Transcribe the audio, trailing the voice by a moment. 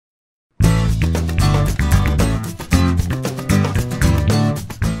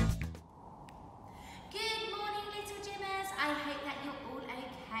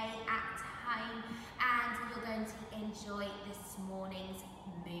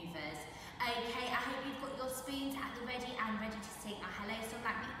spoons at the ready and ready to sing our hello song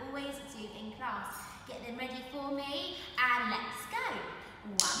like we always do in class. Get them ready for me and let's go.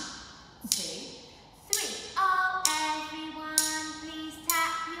 1, 2, 3. Oh, everyone, please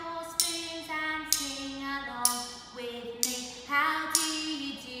tap your spoons and sing along with me. How do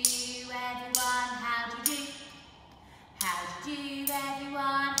you do, everyone? How do you do? How do you do,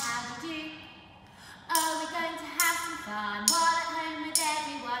 everyone? How do you do? Oh, we're going to have some fun while at home with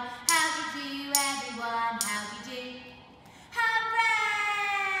everyone. How do you do, everyone? How do you do?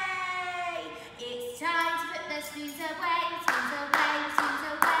 Hooray! It's time to put the spoons away, spoons away, spoons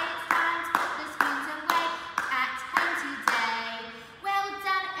away. It's time to put the spoons away at home today. Well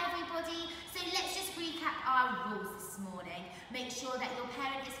done, everybody. So let's just recap our rules this morning. Make sure that your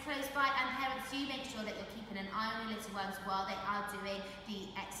parent is close by, and parents, do make sure that you're keeping an eye on your little ones while they are doing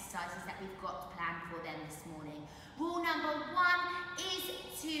the exercises that we've got planned for them this morning. Rule number 1 is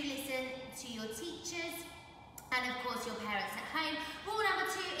to listen to your teachers and of course your parents at home. Rule number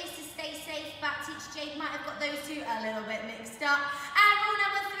 2 is to stay safe, but Teacher Jade might have got those two a little bit mixed up. And rule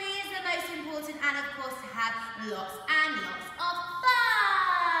number 3 is the most important, and of course to have lots and lots of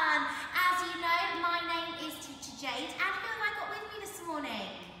fun. As you know, my name is Teacher Jade, and who have I got with me this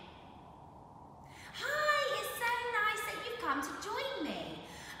morning? Hi, it's so nice that you've come to join me.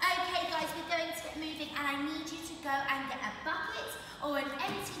 Okay guys, we're going to get moving, and I need you to go and get a bucket or an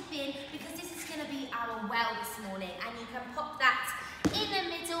empty bin, because this is going to be our well this morning, and you can pop that in the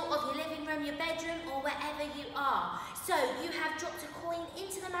middle of your living room, your bedroom, or wherever you are. So you have dropped a coin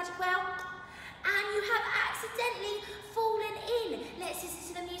into the magic well, and you have accidentally fallen in. Let's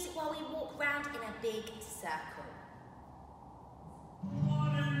listen to the music while we walk round in a big circle.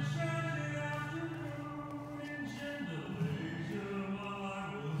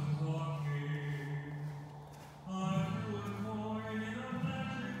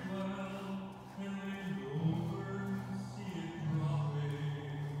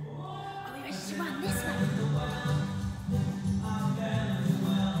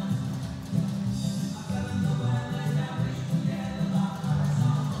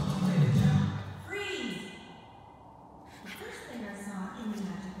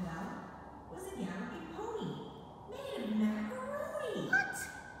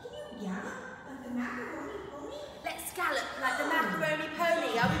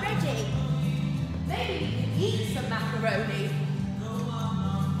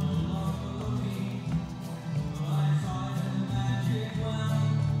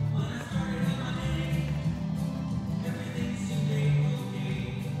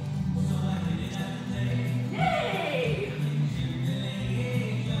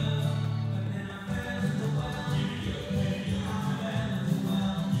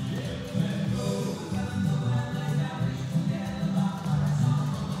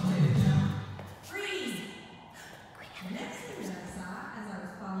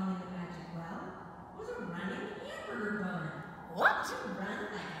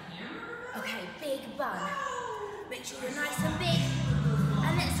 Make sure you're nice and big,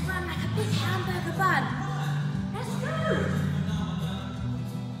 and let's run like a big hamburger bun. Let's go.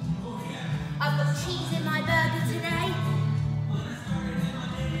 I've got cheese in my burger today.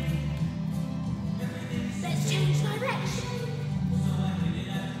 Let's change direction.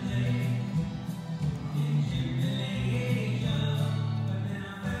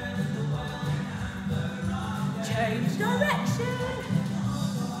 Change direction.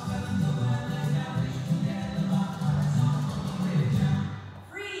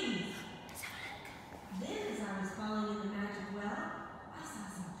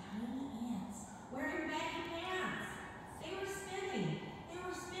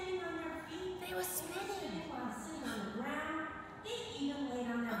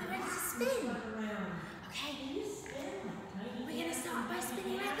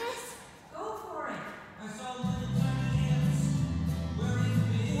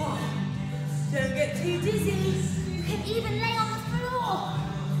 Don't get too dizzy. You can even lay on the floor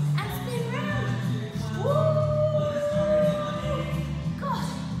and spin round. Woo! God,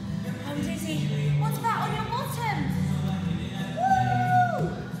 I'm dizzy. What about on your bottom?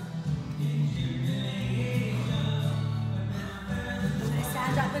 Woo! I'm going to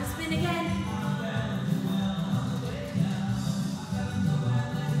stand up and spin again.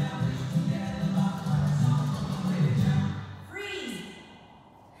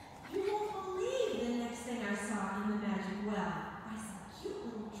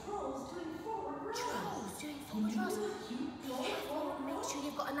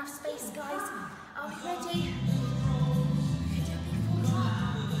 Enough space, guys. Are we ready?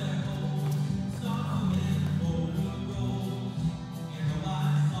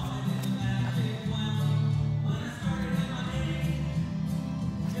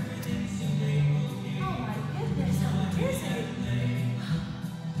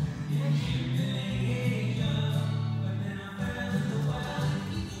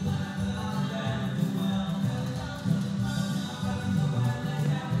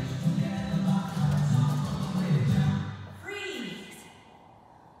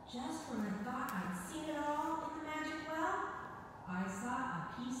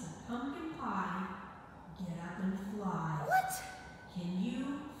 pumpkin pie, get up and fly. What? Can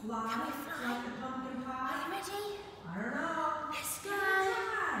you fly? Can we fly? Like the pumpkin pie? Are you ready? I don't know. Let's go.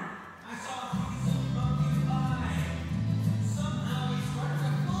 I saw a piece of pumpkin pie. Somehow he started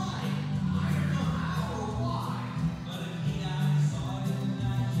to fly. I don't know how or why, but in the eye I saw it in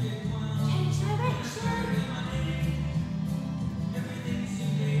magic world. Change direction. Everything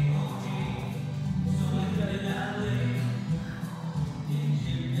seemed okay. So I got it that way.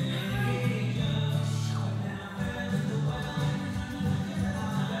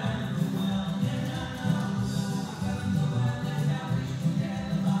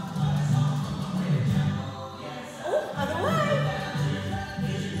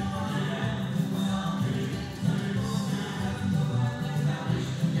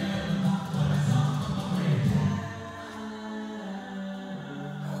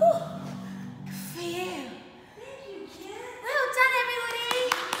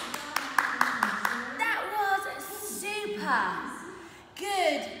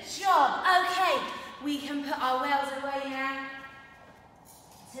 Good job. Okay, we can put our wells away now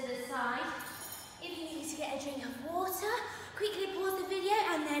to the side. If you need to get a drink of water, quickly pause the video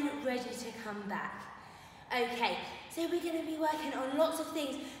and then ready to come back. Okay, so we're going to be working on lots of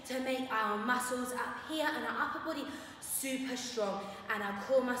things to make our muscles up here and our upper body super strong and our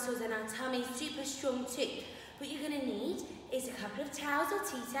core muscles and our tummy super strong too. What you're going to need is a couple of towels or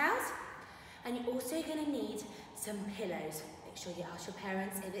tea towels, and you're also going to need some pillows. Make sure you ask your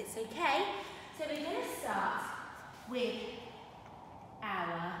parents if it's okay. So we're going to start with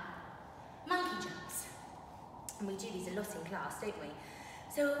our monkey jumps. And we do these a lot in class, don't we?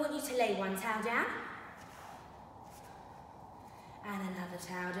 So we want you to lay one towel down and another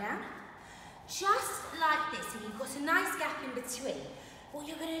towel down. Just like this. So you've got a nice gap in between. What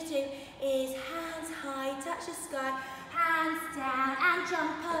you're going to do is hands high, touch the sky, hands down and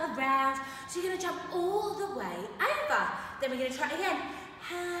jump around. So you're going to jump all the way over. Then we're going to try it again.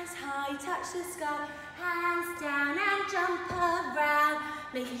 Hands high, touch the sky, hands down and jump around.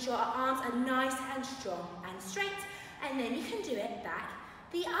 Making sure our arms are nice and strong and straight. And then you can do it back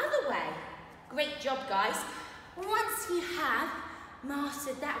the other way. Great job, guys. Once you have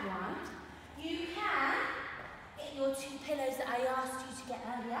mastered that one, you can get your two pillows that I asked you to get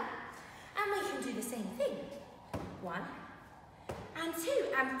earlier. And we can do the same thing. 1 and 2.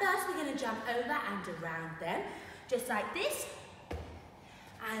 And first we're going to jump over and around them. Just like this.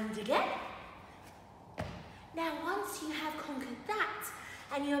 And again. Now once you have conquered that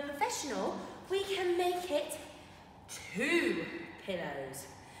and you're a professional, we can make it 2 pillows.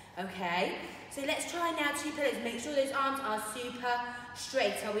 Okay? So let's try now 2 pillows. Make sure those arms are super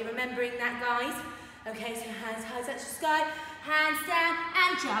straight. Are we remembering that, guys? Okay, so hands high, touch the sky, hands down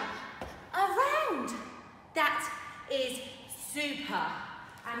and jump around. That is super.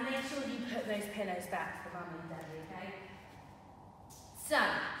 And make sure you put those pillows back for Mum and Daddy, okay? So,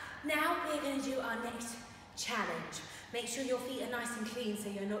 now we're going to do our next challenge. Make sure your feet are nice and clean so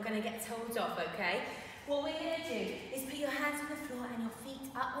you're not going to get told off, okay? What we're going to do is put your hands on the floor and your feet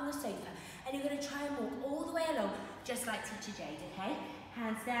up on the sofa. And you're going to try and walk all the way along, just like Teacher Jade, okay?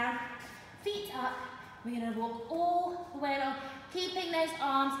 Hands down, feet up. We're going to walk all the way along, keeping those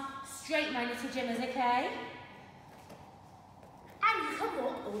arms straight, my little Jimmers, okay? And you can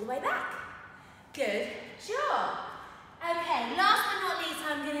walk all the way back. Good job. Okay, last but not least,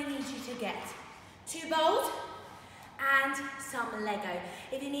 I'm going to need you to get 2 bowls and some Lego.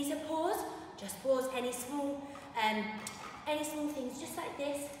 If you need to pause, just pause. Any small things, just like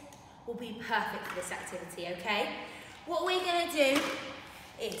this, will be perfect for this activity, okay? What we're going to do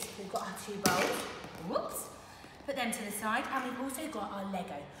is, we've got our 2 bowls, whoops, put them to the side, and we've also got our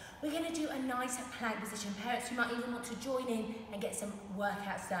Lego. We're going to do a nice plank position. Parents, you might even want to join in and get some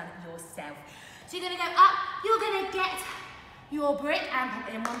workouts done yourself. So you're going to go up, you're going to get your brick and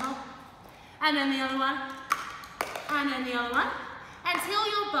put it in one bowl, and then the other one, and then the other one, until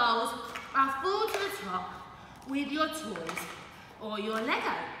your bowls are full to the top with your toys or your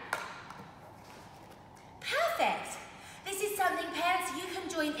Lego. Perfect. This is something, parents, you can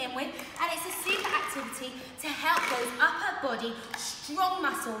join in with, and it's a super activity to help those upper body strong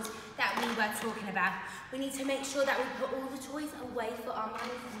muscles that we were talking about. We need to make sure that we put all the toys away for our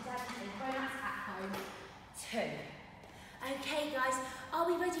mummies and daddies and grown-ups at home too. Okay, guys, are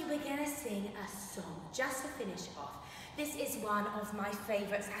we ready? We're going to sing a song just to finish off. This is one of my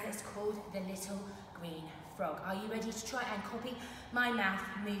favourites, and it's called The Little Green Frog. Are you ready to try and copy my mouth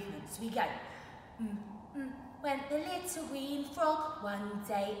movements? We go. Went the little green frog one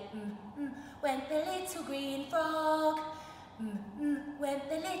day. Went the little green frog. Went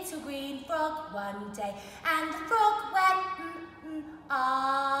the little green frog one day. And the frog went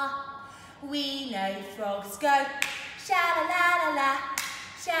ah. We know frogs go sha-la-la-la-la,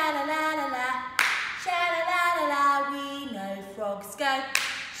 sha-la-la-la-la, sha-la-la-la-la. We know frogs go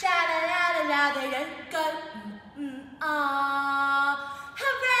sha-la-la-la-la. They don't go ah.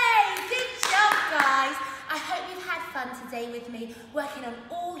 Hooray! Good job, guys. I hope you've had fun today with me, working on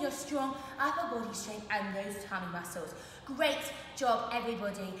all your strong upper body strength and those tummy muscles. Great job,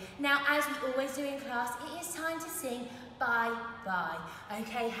 everybody. Now, as we always do in class, it is time to sing bye-bye.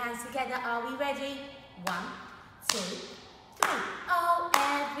 Okay, hands together. Are we ready? 1, 2, 3. Oh,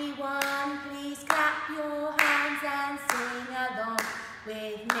 everyone, please clap your hands and sing along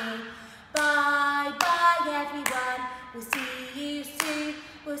with me.